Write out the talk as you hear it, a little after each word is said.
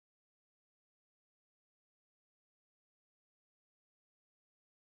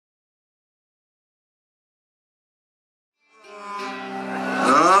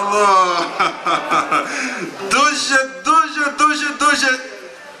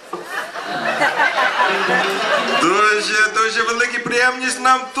дуже велика приємність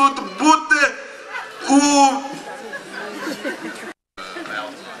нам тут бути у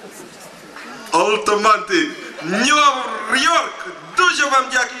Алтамонті, Нью-Йорк. Дуже вам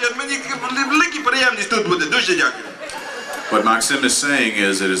дякую. Мені велика приємність тут бути. Дуже дякую. What Maxim is saying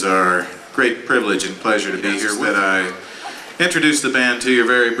is it is our great privilege and pleasure to be here with. I introduce the band to you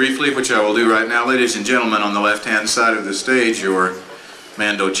very briefly, which I will do right now. Ladies and gentlemen, on the left-hand side of the stage, your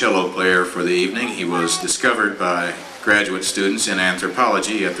Mando cello player for the evening. He was discovered by graduate students in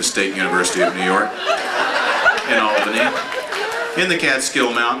anthropology at the State University of New York in Albany, in the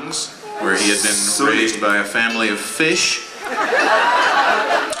Catskill Mountains, where he had been raised by a family of fish.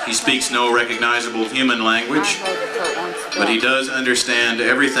 He speaks no recognizable human language, but he does understand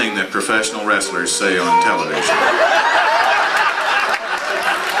everything that professional wrestlers say on television.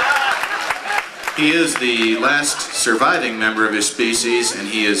 He is the last surviving member of his species, and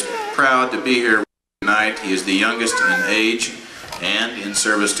he is proud to be here tonight. He is the youngest in age and in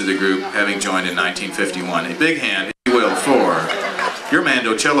service to the group, having joined in 1951. A big hand, if you will, for your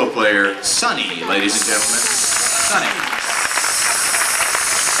Mando cello player, Sonny, ladies and gentlemen. Sonny.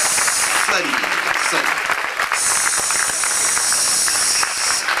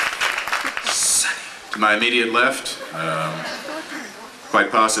 To my immediate left, quite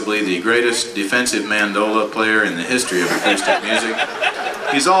possibly the greatest defensive mandola player in the history of acoustic music.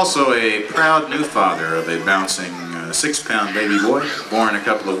 He's also a proud new father of a bouncing 6-pound baby boy, born a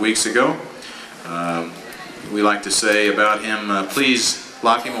couple of weeks ago. We like to say about him, please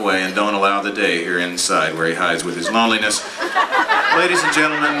lock him away and don't allow the day here inside where he hides with his loneliness. Ladies and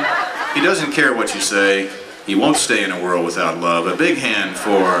gentlemen, he doesn't care what you say. He won't stay in a world without love. A big hand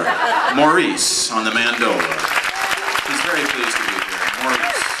for Maurice on the mandola. He's very pleased to be here.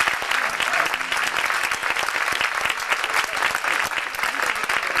 Maurice.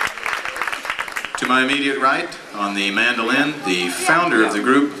 To my immediate right, on the mandolin, the founder of the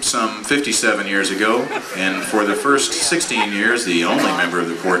group some 57 years ago, and for the first 16 years, the only member of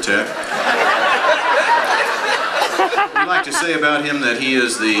the quartet. We like to say about him that he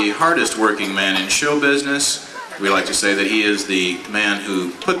is the hardest working man in show business. We like to say that he is the man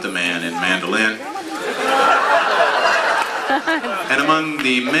who put the man in mandolin. And among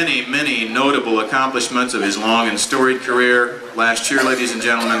the many, many notable accomplishments of his long and storied career, last year, ladies and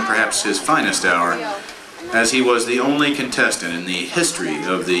gentlemen, perhaps his finest hour, as he was the only contestant in the history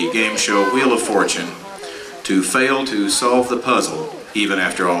of the game show Wheel of Fortune to fail to solve the puzzle even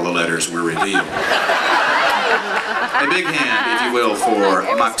after all the letters were revealed. A big hand, if you will, for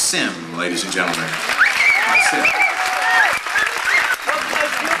Maxim, ladies and gentlemen. Maxim.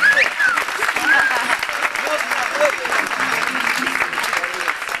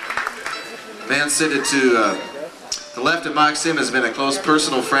 Man seated to the left of Maxim has been a close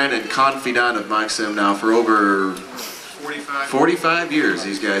personal friend and confidant of Maxim now for over 45 years.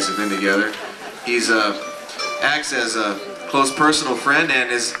 These guys have been together. He's acts as a close personal friend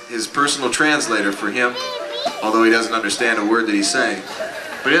and is his personal translator for him, although he doesn't understand a word that he's saying.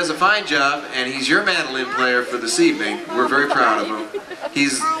 But he does a fine job, and he's your mandolin player for this evening. We're very proud of him.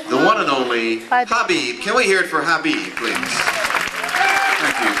 He's the one and only Habib. Can we hear it for Habib, please?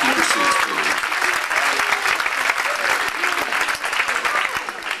 Thank you. Keep your seats, please.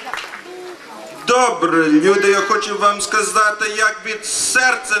 Добре, люди, я хочу вам сказати, як від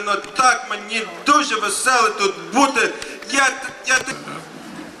серця, ну так, мені дуже весело тут бути.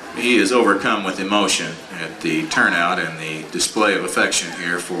 He is overcome with emotion at the turnout and the display of affection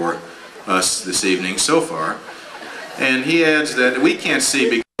here for us this evening so far. And he adds that we can't see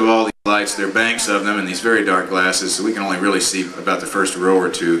because of all these lights, there are banks of them and these very dark glasses, so we can only really see about the first row or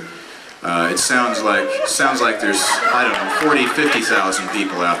two. It sounds like there's, I don't know, 40, 50,000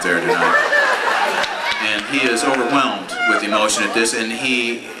 people out there tonight. And he is overwhelmed with emotion at this, and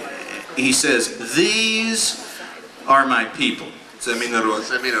he says, "These are my people."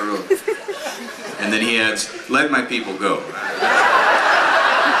 And then he adds, "Let my people go."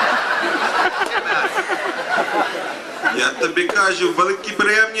 Я тобі кажу, велика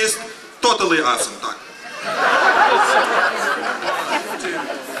приємність, totally awesome, так.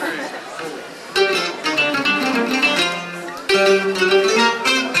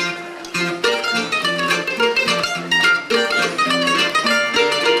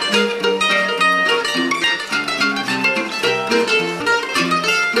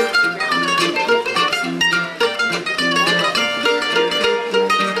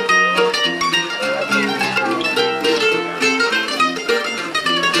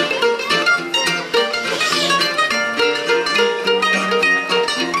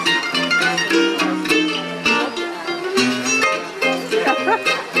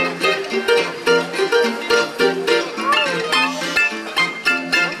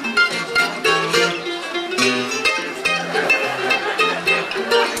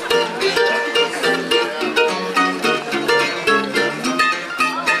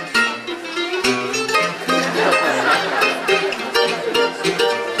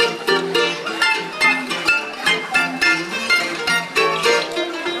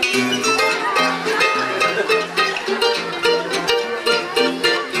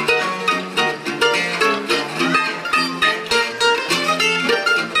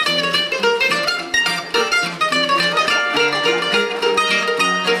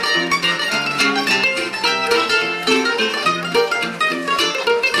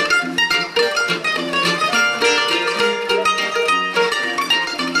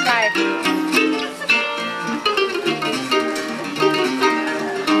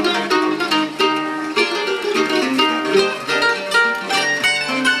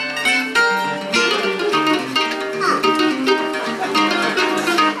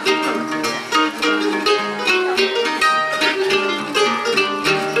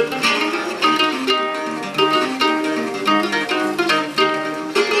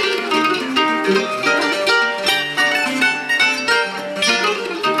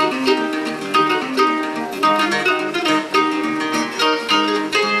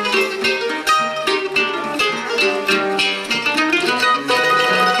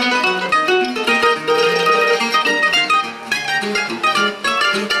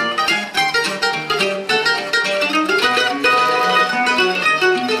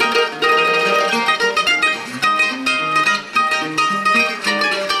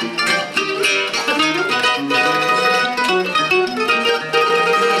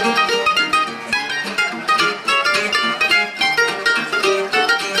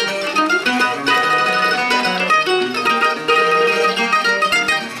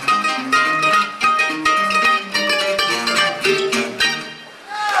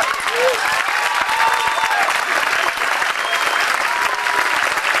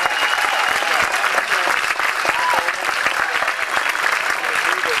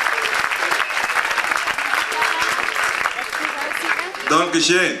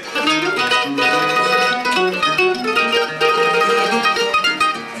 Dankeschön.